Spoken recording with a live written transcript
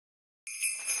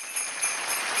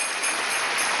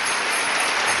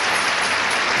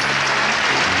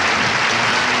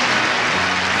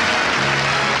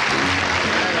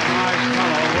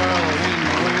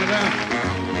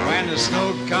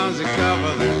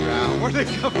Where'd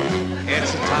they come from?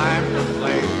 It's time to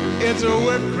play. It's a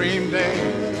whipped cream day.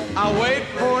 I wait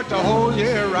for it the whole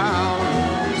year round.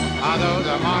 Although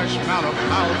the marshmallow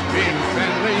clouds being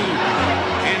friendly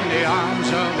in the arms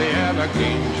of the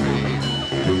evergreen tree.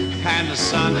 And the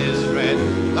sun is red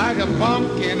like a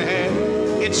pumpkin head.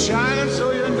 It's shining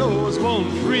so your nose won't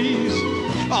freeze.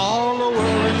 All the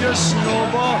world is your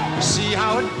snowball. See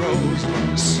how it grows,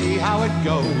 see how it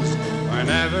goes.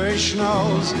 Whenever it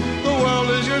snows, the world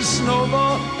is your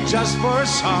snowball just for a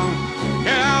song.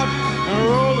 Get out and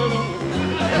roll it on.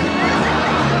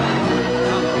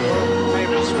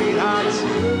 Maybe sweethearts,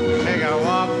 take a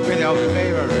walk with your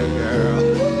favorite girl.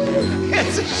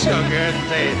 It's a sugar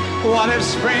day. What if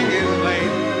spring is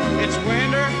late? It's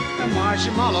winter, the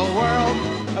marshmallow world.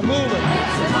 Move it.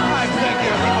 I think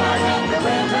you're hard. The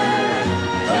winter,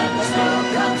 when the snow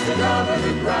comes to cover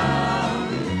the ground.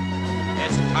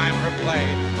 It's time for play.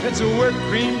 It's a whipped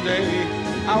cream day.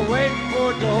 I wait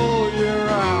for it the whole year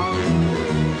round.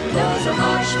 Those are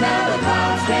marshmallow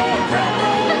clouds, staying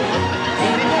friendly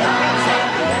in the arms of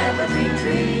the evergreen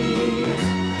trees.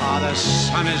 Ah, the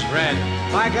sun is red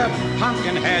like a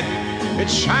pumpkin head.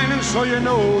 It's shining so your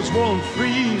nose won't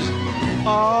freeze.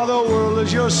 Ah, the world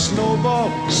is your snowball.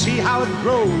 See how it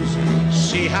grows,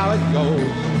 see how it goes.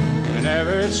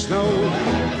 Whenever it snows,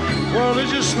 world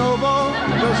is your snowball,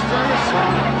 just for a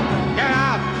song. Get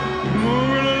out,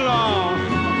 move it along.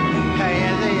 Hey,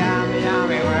 in the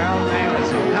yummy world, name is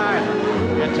sweetheart.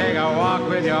 You take a walk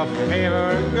with your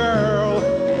favorite girl.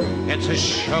 It's a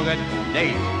sugar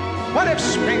date. What if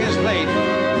spring is late?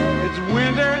 It's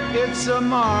winter, it's a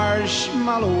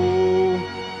marshmallow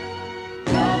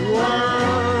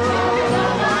world.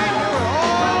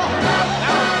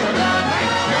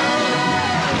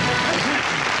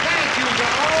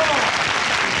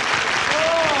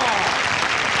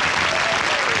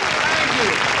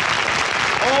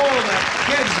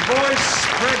 Kid's voice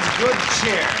spreads good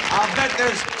cheer. I'll bet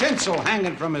there's tinsel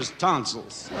hanging from his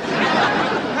tonsils.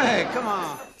 Hey, come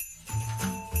on.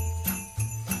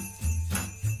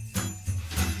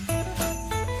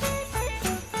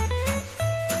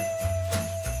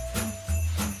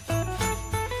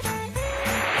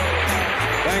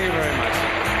 Thank you very much.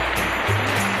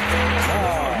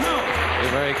 Oh, no.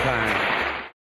 You're very kind.